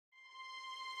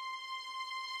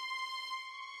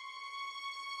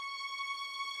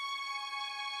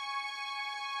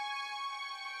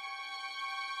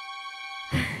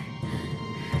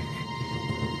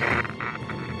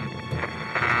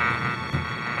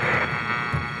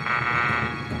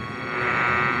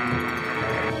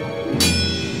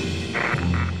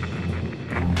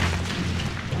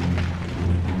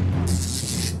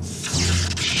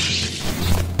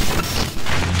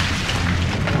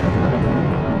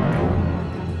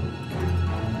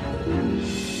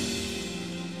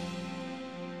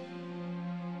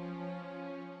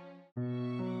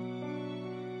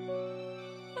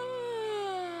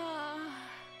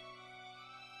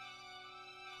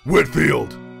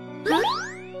Whitfield!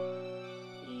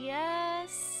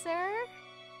 Yes, sir?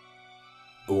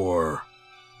 Or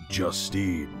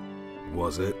Justine,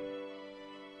 was it?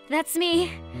 That's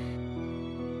me.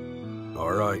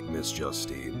 Alright, Miss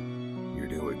Justine. You're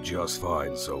doing just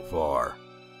fine so far.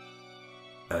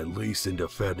 At least in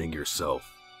defending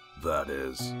yourself, that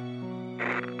is.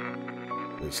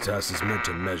 This test is meant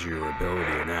to measure your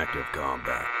ability in active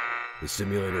combat. The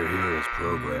simulator here is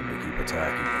programmed to keep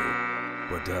attacking you.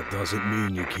 But that doesn't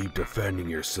mean you keep defending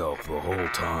yourself the whole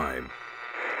time.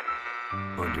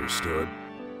 Understood?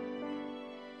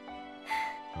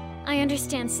 I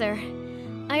understand, sir.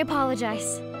 I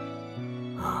apologize.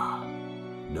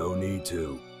 No need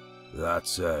to. That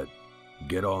said,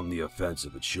 get on the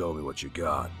offensive and show me what you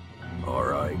got.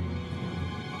 Alright?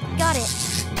 Got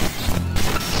it.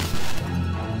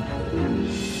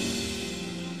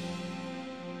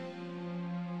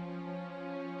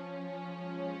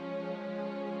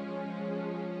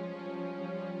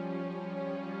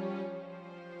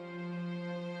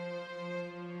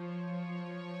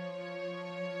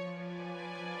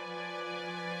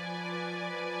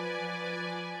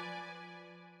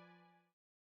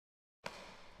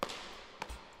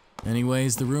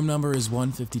 Anyways, the room number is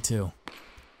 152.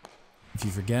 If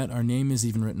you forget, our name is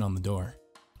even written on the door.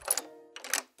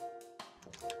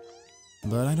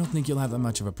 But I don't think you'll have that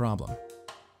much of a problem.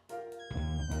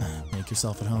 Make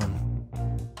yourself at home.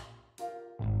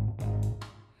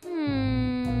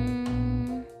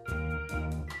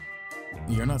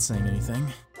 You're not saying anything.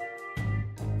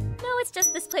 No, it's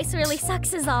just this place really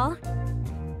sucks is all.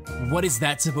 What is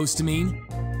that supposed to mean?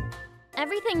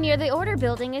 Everything near the Order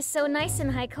building is so nice and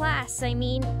high class, I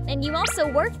mean, and you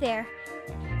also work there.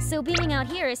 So being out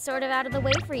here is sort of out of the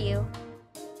way for you.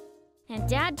 And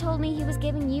Dad told me he was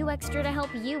giving you extra to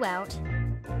help you out.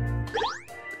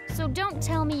 So don't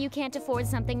tell me you can't afford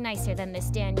something nicer than this,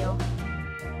 Daniel.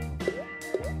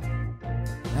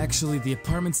 Actually, the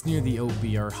apartments near the OP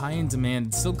are high in demand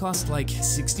and still cost like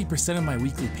 60% of my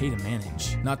weekly pay to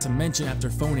manage. Not to mention, after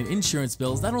phone and insurance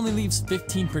bills, that only leaves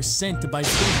 15% to buy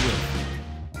food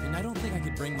with. And I don't think I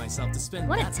could bring myself to spend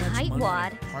What a that much money on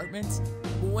tightwad. an apartment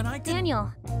when I could...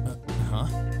 Daniel. Huh?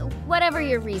 Whatever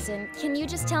your reason, can you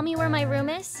just tell me where my room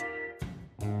is?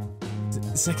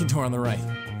 Second door on the right.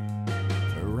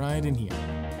 Right in here.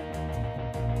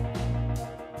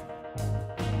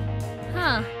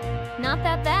 Huh. Not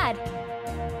that bad.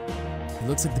 It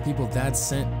looks like the people Dad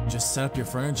sent just set up your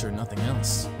furniture, nothing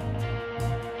else.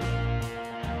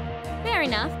 Fair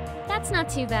enough. That's not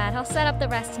too bad. I'll set up the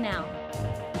rest now.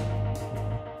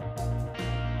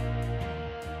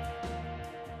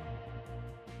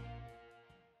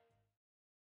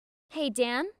 Hey,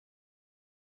 Dan?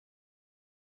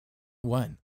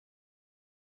 What?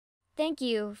 Thank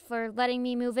you for letting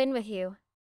me move in with you.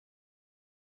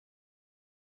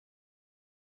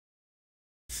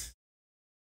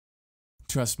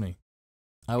 Trust me,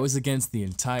 I was against the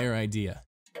entire idea.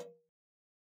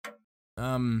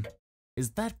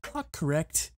 Is that clock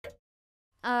correct?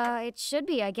 It should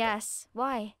be, I guess.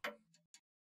 Why?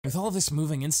 With all this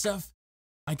moving and stuff,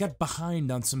 I got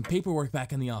behind on some paperwork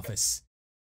back in the office.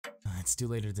 It's due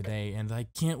later today, and I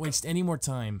can't waste any more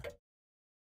time.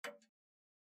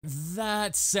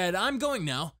 That said, I'm going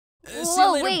now. See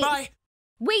you later, wait. bye!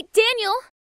 Wait, Daniel!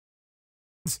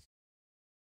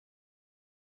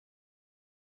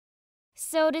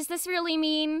 So does this really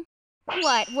mean...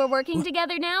 What, we're working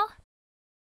together now?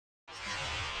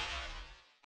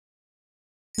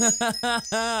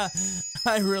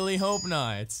 I really hope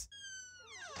not.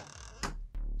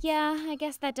 Yeah, I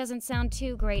guess that doesn't sound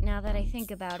too great now that I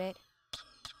think about it.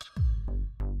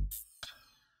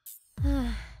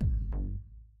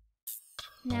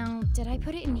 Now, did I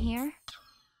put it in here?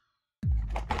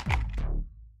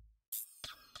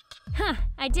 Huh,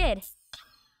 I did.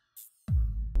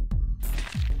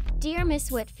 Dear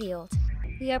Miss Whitfield,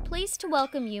 we are pleased to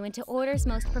welcome you into Order's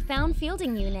most profound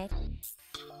fielding unit.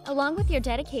 Along with your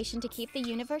dedication to keep the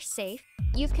universe safe,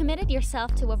 you've committed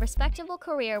yourself to a respectable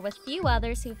career with few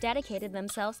others who've dedicated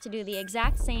themselves to do the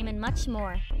exact same and much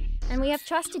more. And we have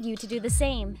trusted you to do the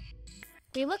same.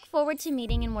 We look forward to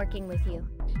meeting and working with you.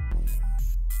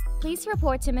 Please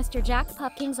report to Mr. Jack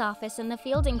Pupking's office in the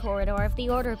fielding corridor of the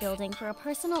Order Building for a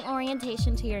personal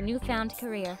orientation to your newfound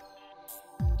career.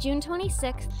 June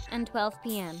 26th and 12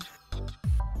 p.m.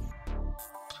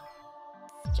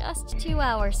 Just 2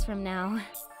 hours from now.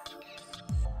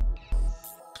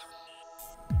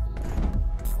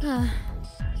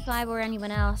 If I were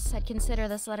anyone else, I'd consider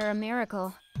this letter a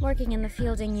miracle. Working in the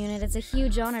fielding unit is a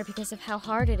huge honor because of how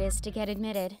hard it is to get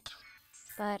admitted.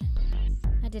 But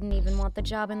I didn't even want the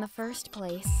job in the first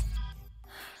place.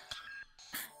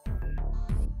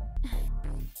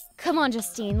 Come on,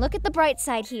 Justine, look at the bright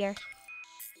side here.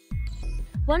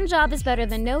 One job is better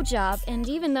than no job, and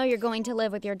even though you're going to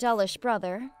live with your dullish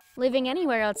brother, living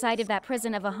anywhere outside of that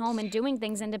prison of a home and doing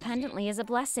things independently is a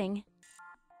blessing.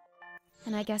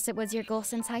 And I guess it was your goal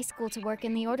since high school to work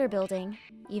in the Order Building,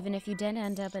 even if you did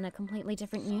end up in a completely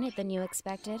different unit than you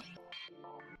expected.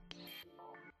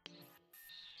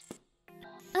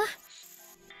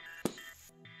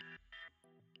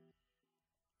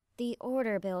 The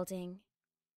Order Building.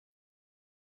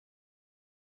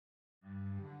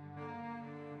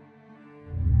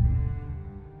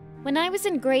 When I was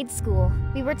in grade school,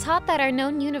 we were taught that our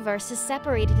known universe is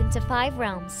separated into 5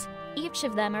 realms. Each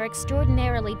of them are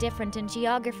extraordinarily different in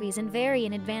geographies and vary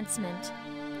in advancement.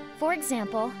 For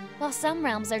example, while some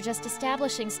realms are just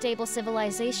establishing stable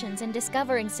civilizations and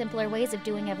discovering simpler ways of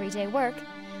doing everyday work,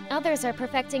 others are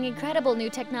perfecting incredible new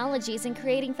technologies and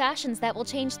creating fashions that will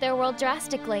change their world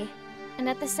drastically. And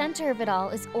at the center of it all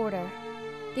is order.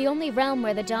 The only realm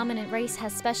where the dominant race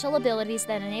has special abilities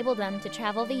that enable them to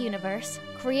travel the universe,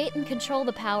 create and control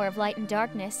the power of light and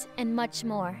darkness, and much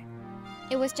more.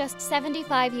 It was just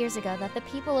 75 years ago that the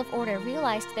people of Order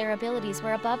realized their abilities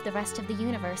were above the rest of the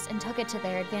universe and took it to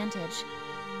their advantage.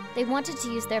 They wanted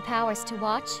to use their powers to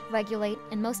watch, regulate,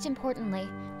 and most importantly,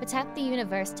 protect the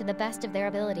universe to the best of their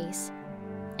abilities.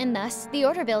 And thus, the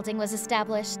Order Building was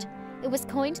established. It was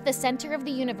coined the center of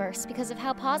the universe because of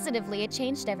how positively it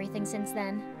changed everything since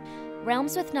then.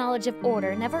 Realms with knowledge of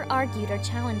order never argued or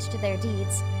challenged their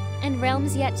deeds, and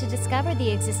realms yet to discover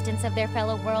the existence of their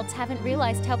fellow worlds haven't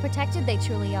realized how protected they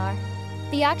truly are.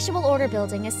 The actual Order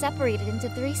Building is separated into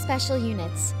 3 special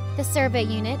units. The Survey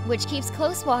Unit, which keeps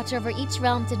close watch over each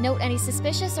realm to note any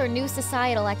suspicious or new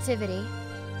societal activity.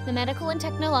 The Medical and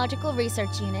Technological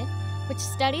Research Unit, which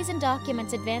studies and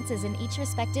documents advances in each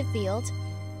respective field.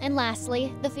 And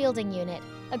lastly, the Fielding Unit,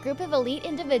 a group of elite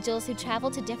individuals who travel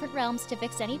to different realms to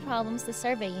fix any problems the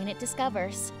Survey Unit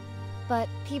discovers. But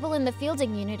people in the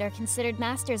Fielding Unit are considered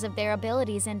masters of their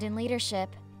abilities and in leadership.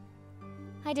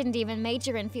 I didn't even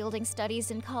major in fielding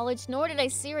studies in college, nor did I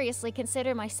seriously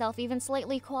consider myself even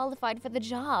slightly qualified for the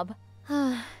job.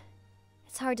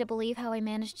 It's hard to believe how I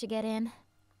managed to get in.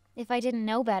 If I didn't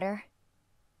know better,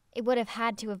 it would have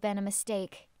had to have been a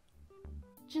mistake.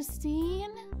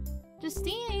 Justine?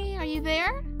 Justine, are you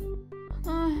there?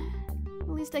 At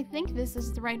least I think this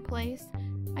is the right place.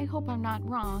 I hope I'm not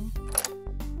wrong.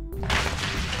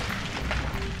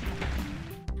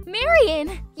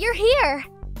 Marion! You're here!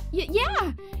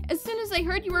 Yeah! As soon as I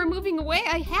heard you were moving away,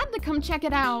 I had to come check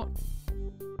it out.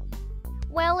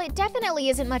 Well, it definitely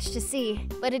isn't much to see,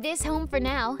 but it is home for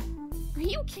now. Are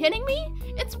you kidding me?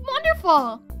 It's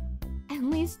wonderful! At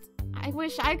least, I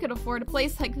wish I could afford a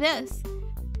place like this.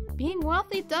 Being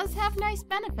wealthy does have nice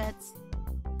benefits.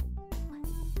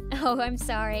 Oh, I'm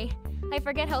sorry. I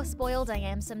forget how spoiled I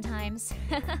am sometimes.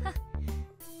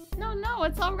 No,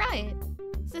 it's alright.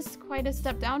 This is quite a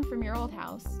step down from your old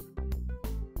house.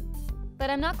 But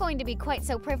I'm not going to be quite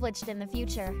so privileged in the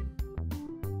future.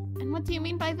 And what do you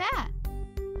mean by that?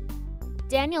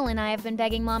 Daniel and I have been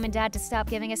begging Mom and Dad to stop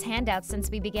giving us handouts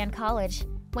since we began college.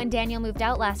 When Daniel moved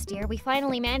out last year, we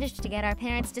finally managed to get our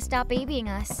parents to stop babying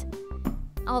us.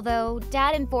 Although,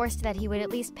 Dad enforced that he would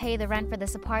at least pay the rent for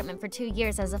this apartment for 2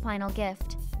 years as a final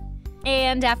gift.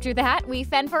 And after that, we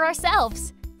fend for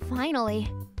ourselves.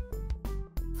 Finally.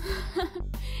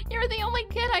 You're the only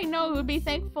kid I know who would be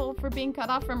thankful for being cut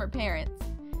off from her parents.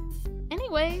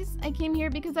 Anyways, I came here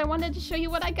because I wanted to show you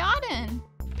what I got in.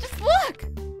 Just look!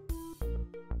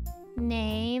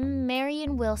 Name,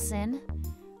 Marion Wilson.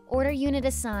 Order unit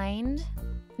assigned.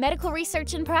 Medical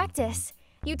research and practice.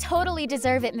 You totally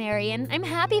deserve it, Marion. I'm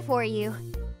happy for you.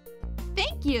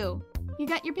 Thank you! You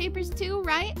got your papers too,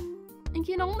 right? I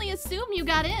can only assume you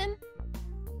got in.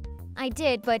 I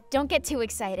did, but don't get too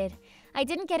excited. I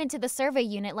didn't get into the survey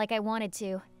unit like I wanted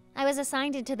to. I was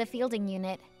assigned into the fielding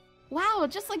unit. Wow,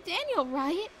 just like Daniel,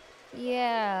 right?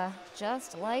 Yeah,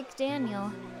 just like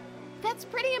Daniel. That's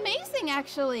pretty amazing,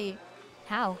 actually.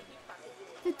 How?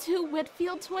 The two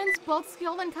Whitfield twins, both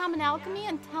skilled in common alchemy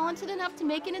and talented enough to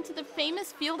make it into the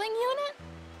famous fielding unit?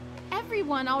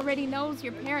 Everyone already knows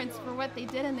your parents for what they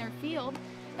did in their field.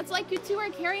 It's like you two are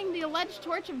carrying the alleged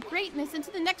torch of greatness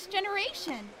into the next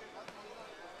generation.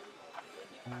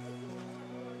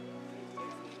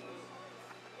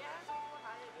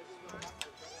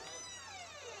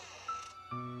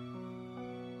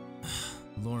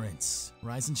 Lawrence,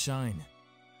 rise and shine.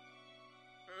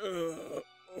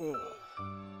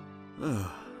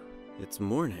 It's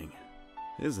morning,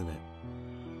 isn't it?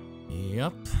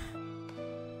 Yup.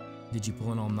 Did you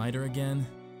pull an all-nighter again?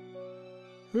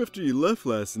 After you left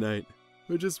last night,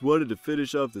 I just wanted to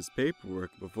finish off this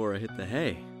paperwork before I hit the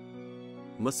hay.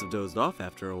 Must have dozed off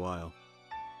after a while.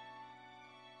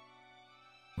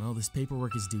 Well, this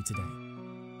paperwork is due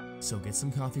today. So get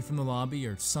some coffee from the lobby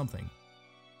or something.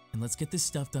 And let's get this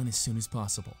stuff done as soon as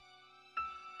possible.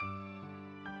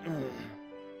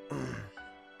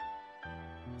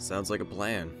 Sounds like a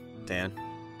plan, Dan.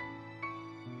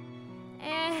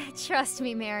 Trust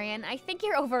me, Marion. I think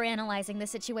you're overanalyzing the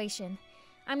situation.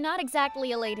 I'm not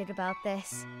exactly elated about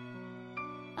this.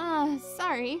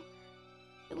 Sorry.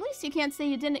 At least you can't say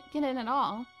you didn't get in at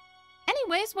all.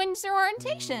 Anyways, when's your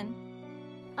orientation?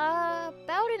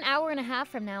 About an hour and a half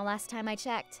from now, last time I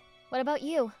checked. What about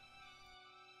you?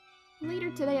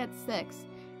 Later today at 6.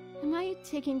 Am I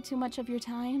taking too much of your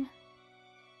time?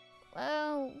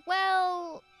 Well,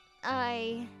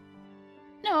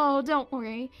 No, don't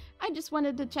worry. I just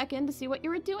wanted to check in to see what you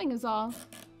were doing is all.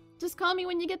 Just call me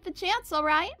when you get the chance,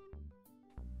 alright?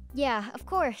 Yeah, of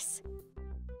course.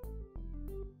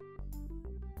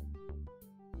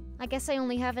 I guess I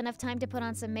only have enough time to put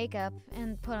on some makeup,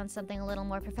 and put on something a little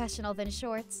more professional than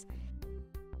shorts.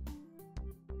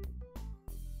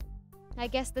 I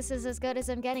guess this is as good as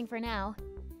I'm getting for now.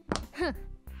 Huh.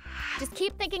 Just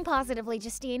keep thinking positively,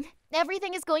 Justine.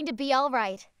 Everything is going to be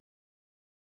alright.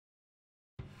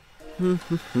 I've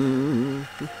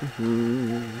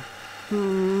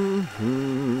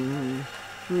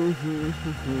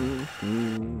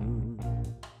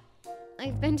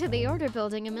been to the order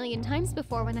building a million times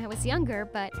before when I was younger,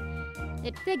 but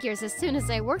it figures as soon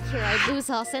as I work here I'd lose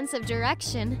all sense of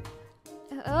direction.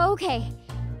 Okay,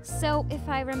 so if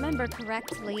I remember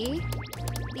correctly,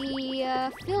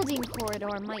 the fielding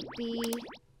corridor might be...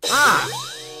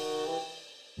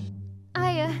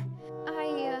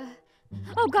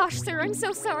 Oh gosh, sir, I'm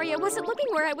so sorry. I wasn't looking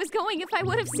where I was going. If I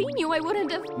would have seen you, I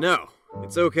wouldn't have... No,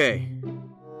 it's okay.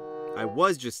 I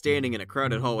was just standing in a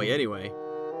crowded hallway anyway.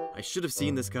 I should have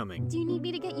seen this coming. Do you need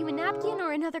me to get you a napkin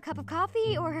or another cup of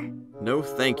coffee, or... No,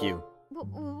 thank you.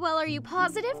 Well, are you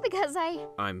positive? Because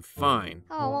I'm fine.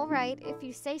 Oh, alright, if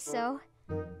you say so.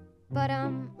 But,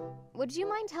 would you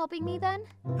mind helping me then?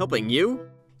 Helping you?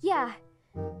 Yeah.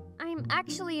 I'm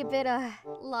actually a bit,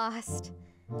 lost.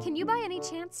 Can you by any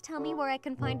chance tell me where I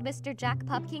can find Mr. Jack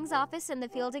Pupking's office in the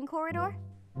fielding corridor?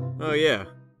 Oh yeah.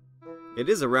 It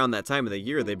is around that time of the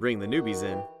year they bring the newbies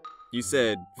in. You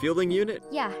said fielding unit?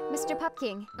 Yeah, Mr.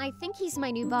 Pupking. I think he's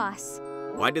my new boss.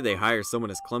 Why did they hire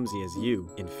someone as clumsy as you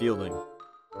in fielding?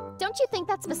 Don't you think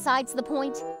that's besides the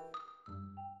point?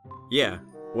 Yeah,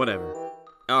 whatever.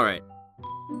 Alright.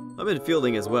 I'm in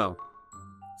fielding as well,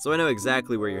 so I know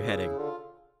exactly where you're heading.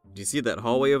 Do you see that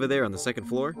hallway over there on the second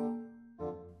floor?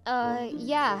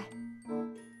 Yeah.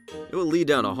 It will lead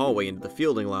down a hallway into the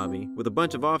fielding lobby with a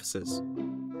bunch of offices.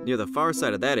 Near the far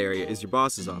side of that area is your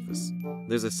boss's office.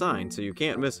 There's a sign, so you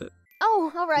can't miss it.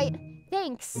 Oh, alright.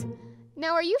 Thanks.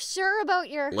 Now, are you sure about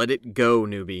your... Let it go,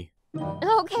 newbie.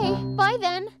 Okay, bye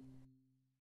then.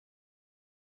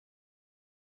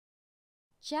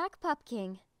 Jack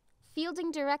Pupking,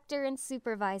 fielding director and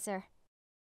supervisor.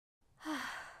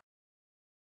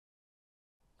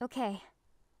 Okay,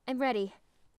 I'm ready.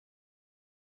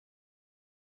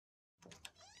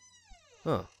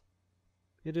 Huh.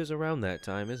 It is around that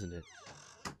time, isn't it?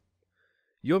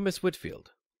 You're Miss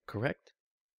Whitfield, correct?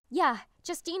 Yeah,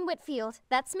 Justine Whitfield.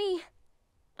 That's me.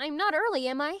 I'm not early,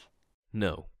 am I?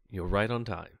 No, you're right on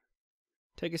time.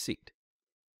 Take a seat.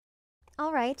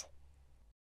 All right.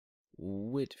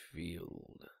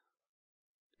 Whitfield.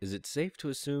 Is it safe to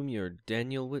assume you're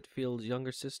Daniel Whitfield's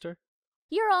younger sister?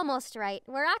 You're almost right.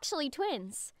 We're actually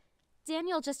twins.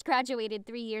 Daniel just graduated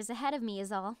 3 years ahead of me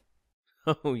is all.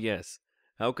 Oh, yes.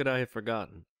 How could I have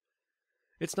forgotten?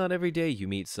 It's not every day you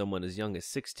meet someone as young as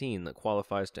 16 that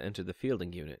qualifies to enter the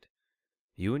fielding unit.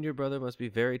 You and your brother must be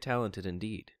very talented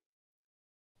indeed.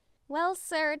 Well,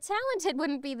 sir, talented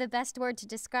wouldn't be the best word to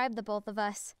describe the both of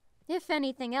us. If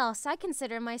anything else, I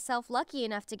consider myself lucky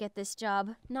enough to get this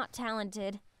job, not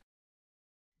talented.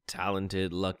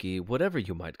 Talented, lucky, whatever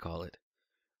you might call it.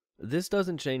 This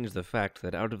doesn't change the fact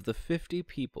that out of the 50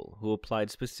 people who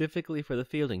applied specifically for the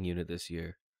fielding unit this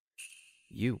year,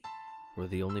 you were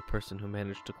the only person who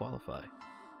managed to qualify.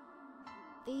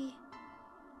 The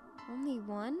only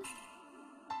one?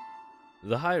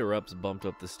 The higher-ups bumped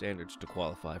up the standards to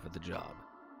qualify for the job.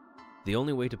 The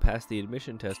only way to pass the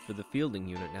admission test for the fielding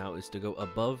unit now is to go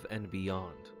above and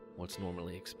beyond what's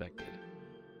normally expected.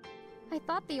 I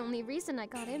thought the only reason I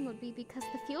got in would be because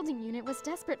the fielding unit was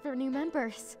desperate for new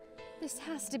members. This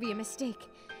has to be a mistake.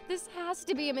 This has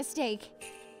to be a mistake.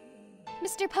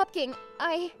 Mr. Pupking,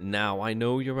 Now, I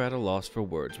know you're at a loss for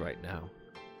words right now,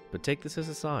 but take this as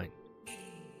a sign.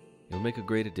 You'll make a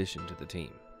great addition to the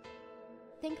team.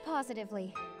 Think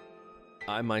positively.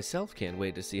 I myself can't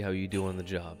wait to see how you do on the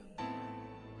job.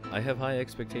 I have high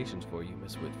expectations for you,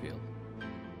 Miss Whitfield.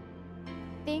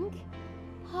 Think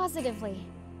positively.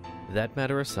 That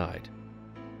matter aside,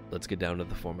 let's get down to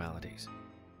the formalities.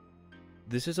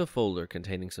 This is a folder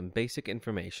containing some basic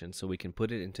information so we can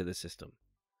put it into the system.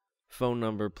 Phone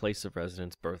number, place of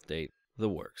residence, birth date, the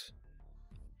works.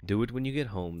 Do it when you get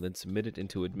home, then submit it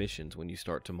into admissions when you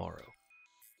start tomorrow.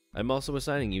 I'm also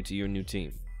assigning you to your new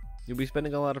team. You'll be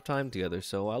spending a lot of time together,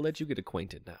 so I'll let you get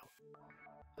acquainted now.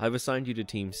 I've assigned you to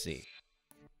Team C.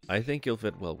 I think you'll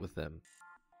fit well with them.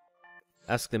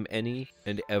 Ask them any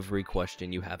and every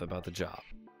question you have about the job.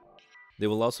 They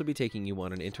will also be taking you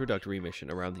on an introductory mission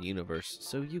around the universe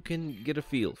so you can get a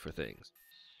feel for things.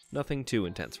 Nothing too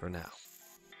intense for now.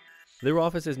 Their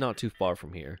office is not too far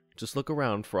from here. Just look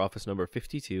around for office number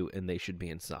 52 and they should be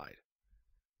inside.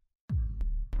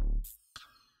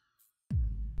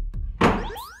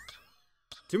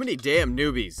 Too many damn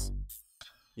newbies.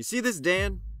 You see this,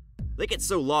 Dan? They get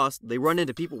so lost, they run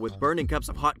into people with burning cups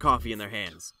of hot coffee in their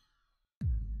hands.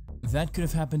 That could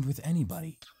have happened with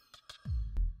anybody.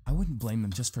 I wouldn't blame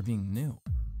them just for being new.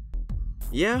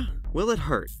 Yeah? Well, it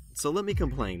hurt. So let me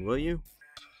complain, will you?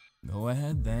 Go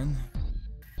ahead, then.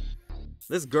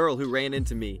 This girl who ran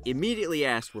into me immediately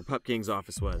asked where Pup King's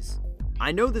office was.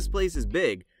 I know this place is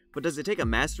big, but does it take a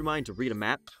mastermind to read a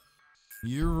map?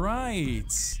 You're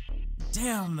right.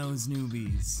 Damn those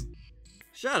newbies.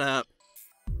 Shut up.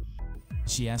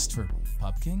 She asked for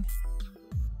Pupking?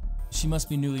 She must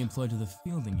be newly employed to the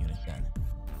fielding unit then.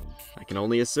 I can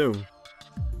only assume.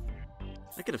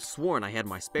 I could have sworn I had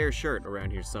my spare shirt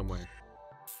around here somewhere.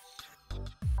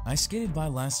 I skated by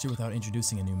last year without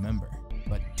introducing a new member,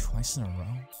 but twice in a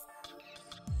row?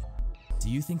 Do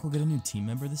you think we'll get a new team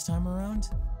member this time around?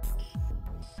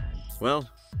 Well,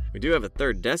 we do have a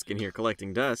third desk in here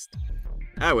collecting dust.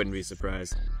 I wouldn't be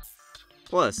surprised.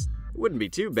 Plus, it wouldn't be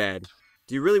too bad.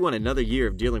 Do you really want another year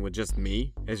of dealing with just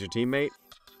me as your teammate?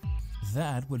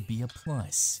 That would be a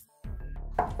plus.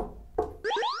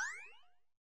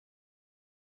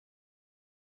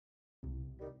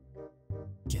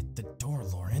 Get the door,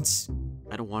 Lawrence.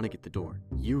 I don't want to get the door.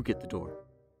 You get the door.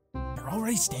 You're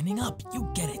already standing up. You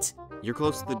get it. You're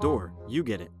close to the door. You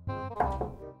get it.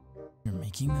 You're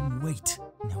making them wait.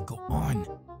 Now go on.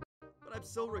 But I'm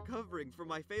still recovering from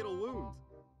my fatal wound.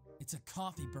 It's a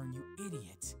coffee burn, you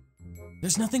idiot.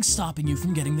 There's nothing stopping you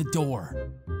from getting the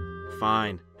door.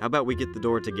 Fine. How about we get the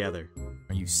door together?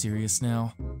 Are you serious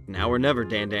now? Now or never,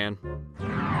 Dan Dan.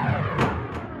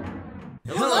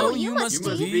 Hello, you must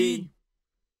be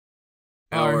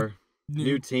our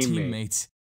new teammate.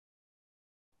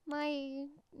 My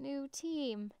new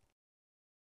team.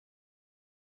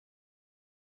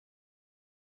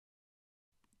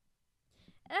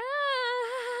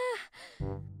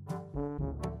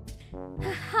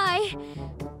 Hi,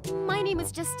 my name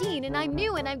is Justine, and I'm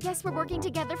new, and I guess we're working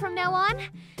together from now on?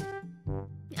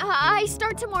 I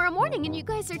start tomorrow morning, and you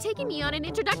guys are taking me on an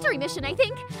introductory mission, I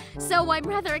think. So I'm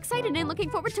rather excited and looking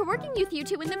forward to working with you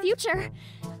two in the future.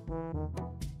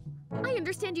 I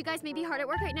understand you guys may be hard at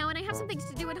work right now, and I have some things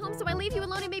to do at home, so I leave you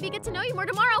alone and maybe get to know you more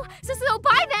tomorrow. So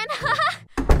bye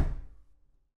then!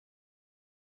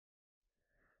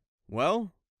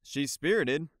 Well, she's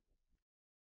spirited.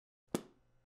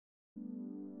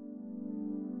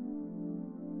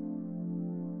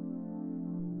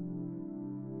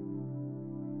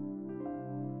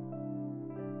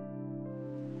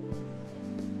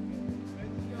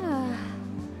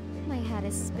 My head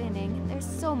is spinning. There's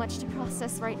so much to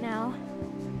process right now.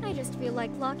 I just feel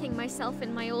like locking myself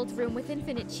in my old room with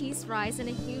infinite cheese fries and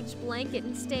a huge blanket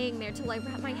and staying there till I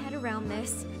wrap my head around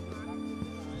this.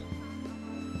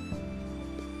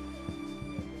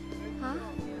 Huh?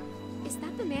 Is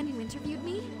that the man who interviewed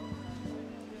me?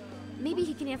 Maybe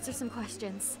he can answer some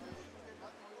questions.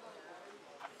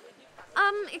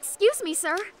 Excuse me,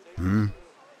 sir.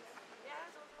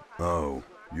 Oh,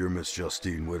 you're Miss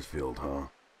Justine Whitfield, huh?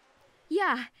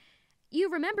 Yeah. you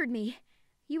remembered me.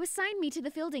 You assigned me to the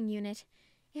fielding unit.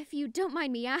 If you don't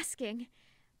mind me asking,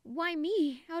 why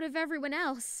me out of everyone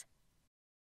else?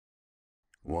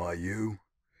 Why you?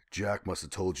 Jack must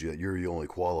have told you that you're the only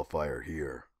qualifier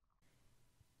here.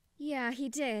 Yeah, he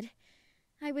did.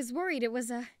 I was worried it was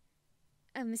a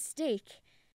mistake.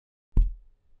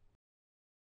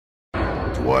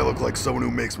 Do I look like someone who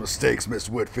makes mistakes, Miss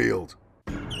Whitfield?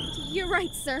 You're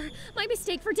right, sir. My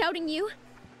mistake for doubting you.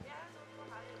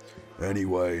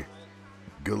 Anyway,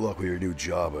 good luck with your new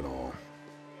job and all.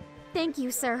 Thank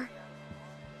you, sir.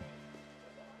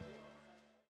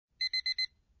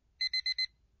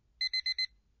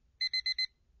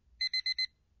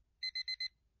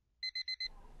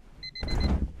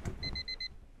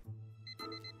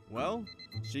 Well,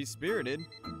 she's spirited.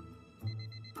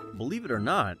 Believe it or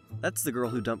not, that's the girl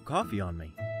who dumped coffee on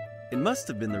me. It must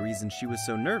have been the reason she was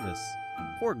so nervous.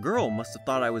 Poor girl must have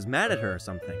thought I was mad at her or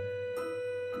something.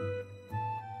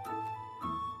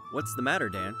 What's the matter,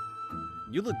 Dan?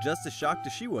 You look just as shocked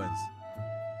as she was.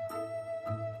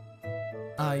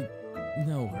 I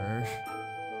know her.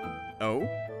 Oh?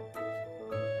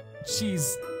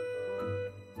 She's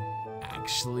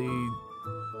actually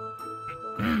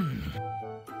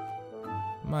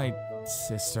my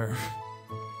sister.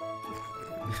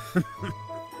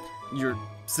 Your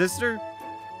sister?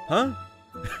 Huh?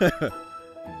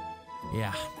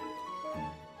 Yeah.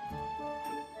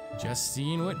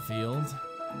 Justine Whitfield.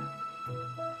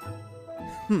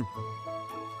 You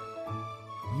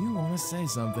want to say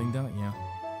something, don't you?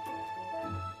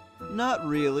 Not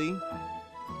really.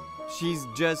 She's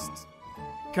just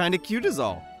kinda cute is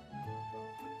all.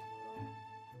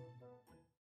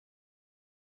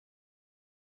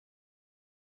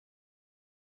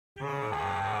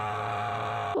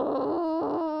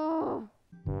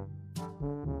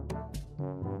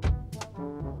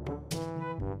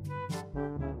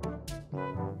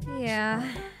 Yeah,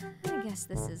 I guess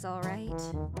this is all right.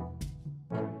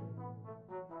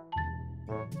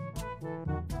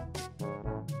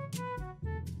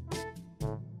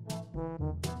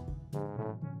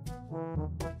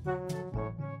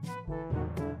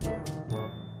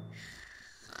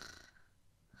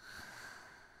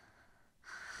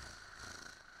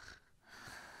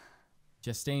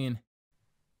 Justine.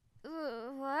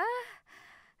 What?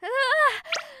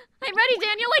 I'm ready,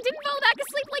 Daniel. I didn't fall back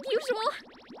asleep like usual.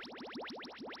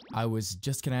 I was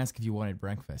just gonna ask if you wanted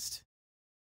breakfast.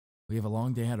 We have a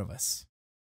long day ahead of us.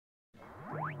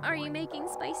 Are you making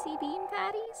spicy bean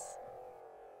patties?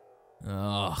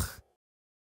 Ugh.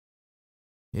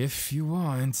 If you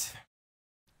want.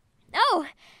 Oh,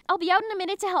 I'll be out in a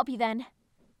minute to help you then.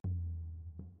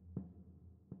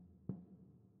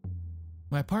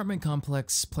 My apartment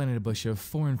complex planted a bush of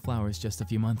foreign flowers just a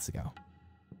few months ago.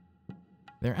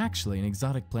 They're actually an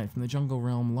exotic plant from the jungle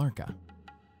realm Larka.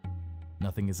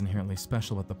 Nothing is inherently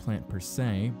special about the plant per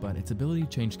se, but its ability to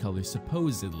change colors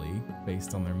supposedly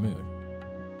based on their mood.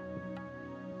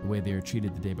 The way they are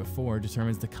treated the day before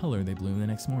determines the color they bloom the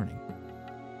next morning.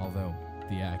 Although,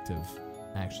 the act of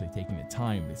actually taking the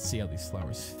time to see how these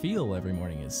flowers feel every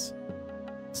morning is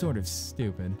sort of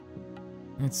stupid.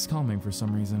 It's calming for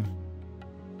some reason.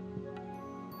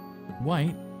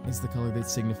 White is the color that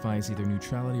signifies either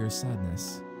neutrality or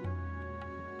sadness.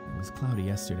 It was cloudy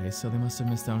yesterday, so they must have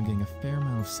missed out on getting a fair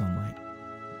amount of sunlight.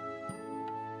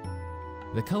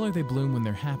 The color they bloom when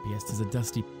they're happiest is a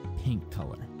dusty pink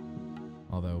color.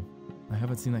 Although, I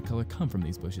haven't seen that color come from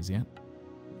these bushes yet.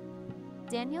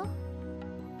 Daniel?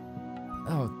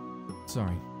 Oh,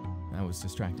 sorry. I was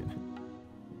distracted.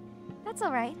 That's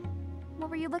all right. What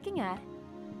were you looking at?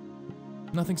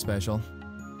 Nothing special.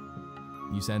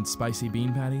 You said spicy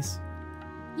bean patties?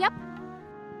 Yep.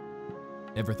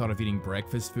 Ever thought of eating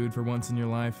breakfast food for once in your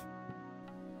life?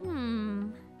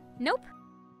 Nope.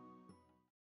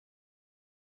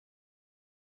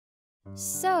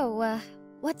 So,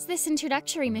 what's this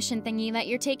introductory mission thingy that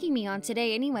you're taking me on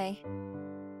today anyway?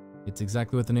 It's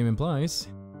exactly what the name implies.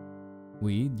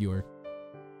 We, your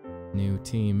new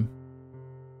team,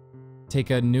 take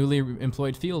a newly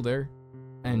employed fielder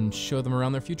and show them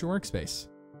around their future workspace.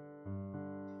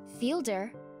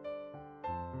 Fielder?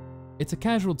 It's a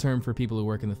casual term for people who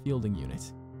work in the fielding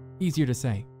unit. Easier to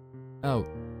say. Oh,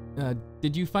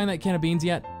 did you find that can of beans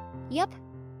yet? Yep.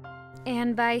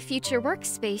 And by future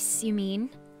workspace, you mean?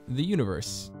 The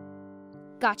universe.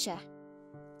 Gotcha.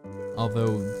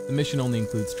 Although, the mission only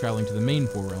includes traveling to the main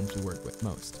four realms we work with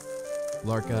most.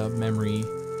 Larka, Memory,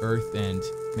 Earth, and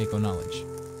Mako Knowledge.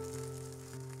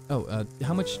 Oh,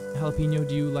 how much jalapeno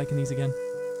do you like in these again?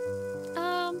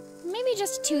 Maybe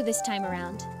just 2 this time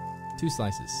around. 2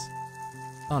 slices.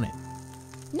 On it.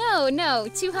 No,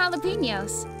 2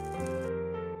 jalapenos.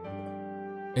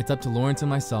 It's up to Lawrence and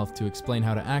myself to explain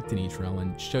how to act in each realm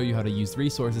and show you how to use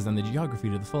resources and the geography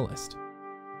to the fullest.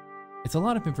 It's a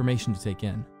lot of information to take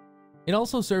in. It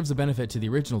also serves a benefit to the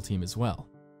original team as well.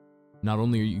 Not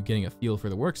only are you getting a feel for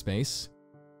the workspace,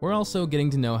 we're also getting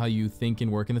to know how you think and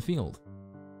work in the field.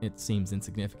 It seems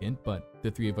insignificant, but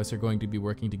the three of us are going to be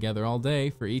working together all day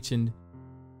for each and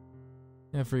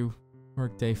every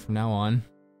workday from now on.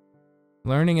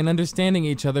 Learning and understanding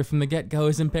each other from the get-go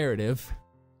is imperative.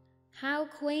 How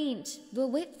quaint. The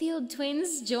Whitfield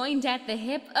twins joined at the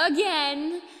hip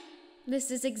again. This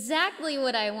is exactly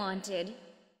what I wanted.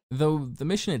 Though the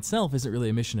mission itself isn't really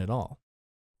a mission at all.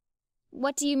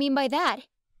 What do you mean by that?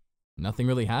 Nothing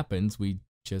really happens, we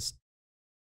just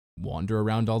wander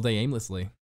around all day aimlessly.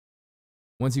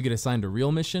 Once you get assigned a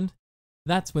real mission,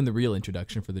 that's when the real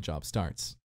introduction for the job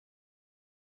starts.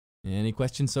 Any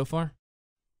questions so far?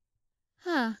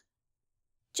 Huh.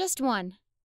 Just one.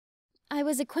 I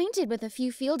was acquainted with a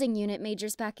few fielding unit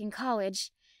majors back in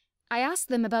college. I asked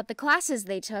them about the classes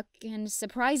they took, and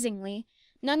surprisingly,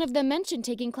 none of them mentioned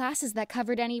taking classes that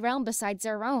covered any realm besides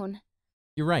their own.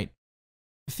 You're right.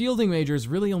 Fielding majors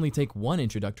really only take one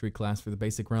introductory class for the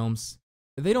basic realms.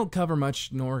 They don't cover much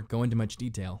nor go into much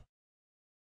detail.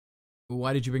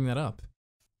 Why did you bring that up?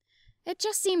 It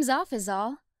just seems off is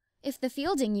all. If the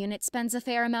fielding unit spends a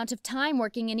fair amount of time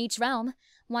working in each realm,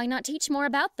 why not teach more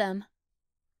about them?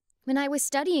 When I was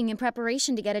studying in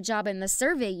preparation to get a job in the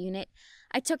survey unit,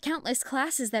 I took countless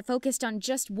classes that focused on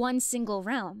just one single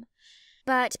realm.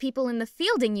 But people in the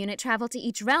fielding unit travel to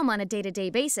each realm on a day-to-day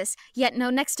basis, yet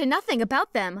know next to nothing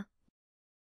about them.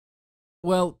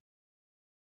 Well,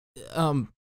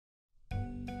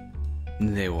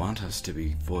 They want us to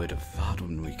be void of thought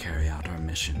when we carry out our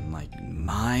mission, like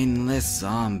mindless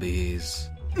zombies.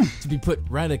 to be put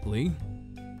radically,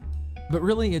 but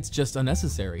really it's just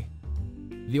unnecessary.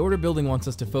 The Order building wants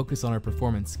us to focus on our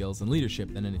performance skills and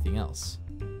leadership than anything else.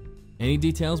 Any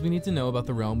details we need to know about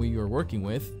the realm we are working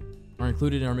with are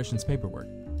included in our mission's paperwork.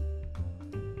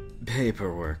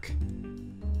 Paperwork.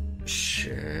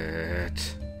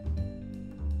 Shit.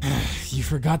 You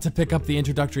forgot to pick up the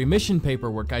introductory mission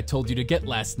paperwork I told you to get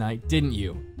last night, didn't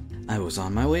you? I was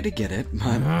on my way to get it,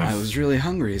 but I was really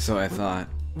hungry, so I thought...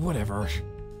 Whatever.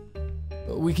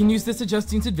 We can use this to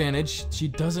Justine's advantage. She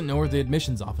doesn't know where the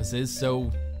admissions office is,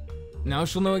 so now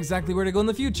she'll know exactly where to go in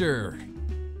the future.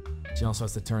 She also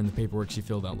has to turn the paperwork she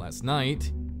filled out last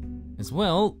night. As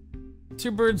well,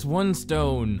 2 birds, 1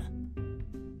 stone.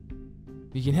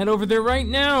 We can head over there right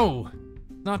now.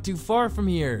 Not too far from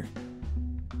here.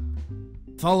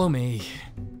 Follow me.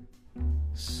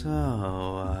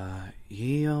 So,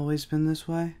 he always been this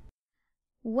way?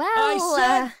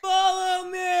 Well, follow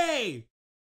me!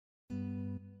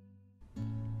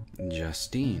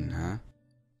 Justine, huh?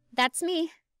 that's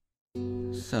me.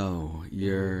 So,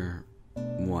 you're...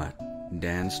 what?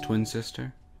 Dan's twin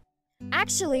sister?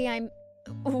 Actually,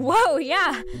 Whoa,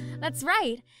 yeah, that's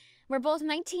right. We're both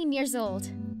 19 years old.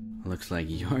 Looks like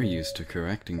you're used to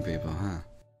correcting people, huh?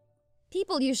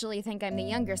 People usually think I'm the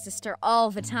younger sister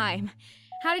all the time.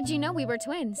 How did you know we were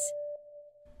twins?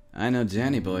 I know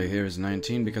Danny Boy here is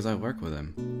 19 because I work with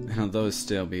him. And although his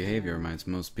stale behavior reminds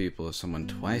most people of someone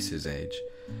twice his age,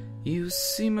 you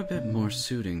seem a bit more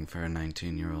suiting for a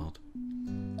 19-year-old.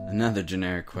 Another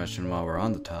generic question while we're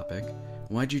on the topic.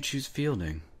 Why'd you choose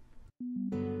fielding?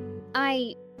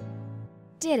 I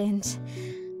didn't.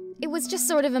 It was just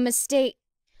sort of a mistake.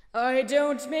 I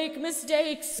don't make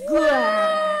mistakes.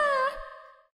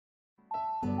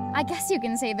 I guess you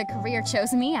can say the career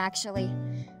chose me, actually.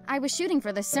 I was shooting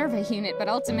for the survey unit, but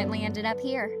ultimately ended up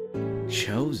here.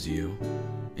 Chose you?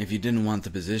 If you didn't want the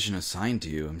position assigned to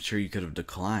you, I'm sure you could have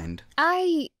declined.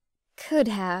 I could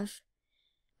have.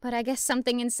 But I guess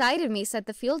something inside of me said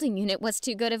the fielding unit was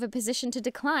too good of a position to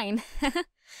decline.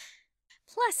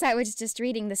 Plus, I was just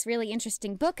reading this really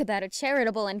interesting book about a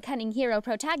charitable and cunning hero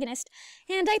protagonist,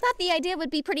 and I thought the idea would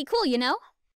be pretty cool, you know?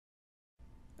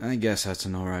 I guess that's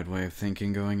an alright way of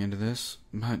thinking going into this,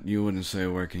 but you wouldn't say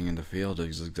working in the field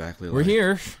is exactly like... We're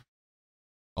here.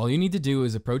 All you need to do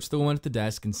is approach the woman at the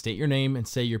desk and state your name and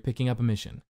say you're picking up a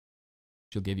mission.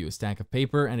 She'll give you a stack of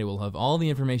paper and it will have all the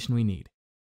information we need.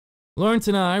 Lawrence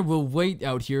and I will wait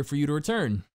out here for you to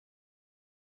return.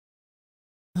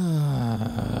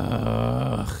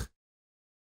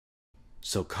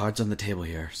 So cards on the table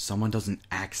here. Someone doesn't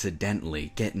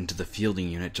accidentally get into the fielding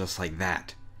unit just like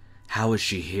that. How is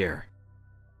she here?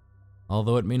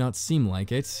 Although it may not seem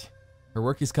like it, her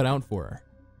work is cut out for her.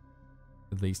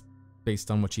 At least, based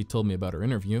on what she told me about her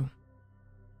interview.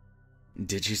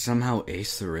 Did she somehow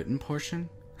ace the written portion?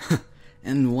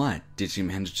 And what? Did she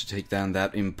manage to take down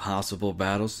that impossible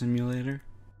battle simulator?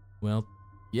 Well,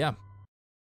 Yeah.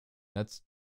 That's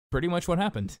pretty much what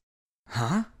happened.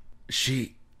 Huh?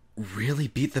 She really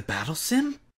beat the battle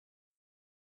sim?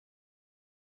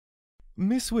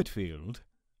 Miss Whitfield,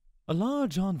 a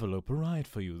large envelope arrived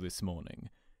for you this morning.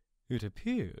 It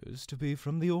appears to be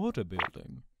from the Order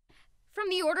Building. From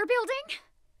the order building?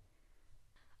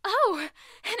 Oh,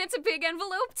 and it's a big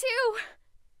envelope, too.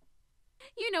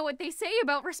 You know what they say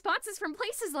about responses from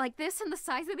places like this and the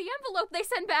size of the envelope they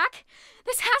send back.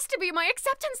 This has to be my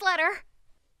acceptance letter.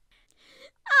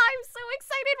 I'm so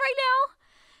excited right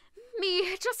now.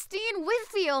 Me, Justine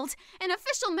Whitfield, an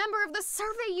official member of the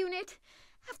survey unit.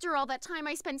 After all that time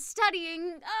I spent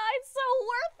studying, it's so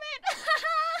worth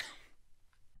it.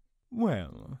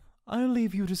 Well, I'll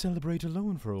leave you to celebrate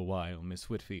alone for a while, Miss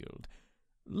Whitfield.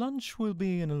 Lunch will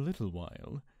be in a little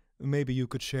while. Maybe you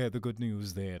could share the good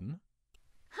news then.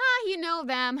 You know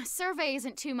them. Survey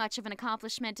isn't too much of an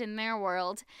accomplishment in their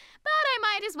world. But I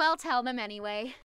might as well tell them anyway.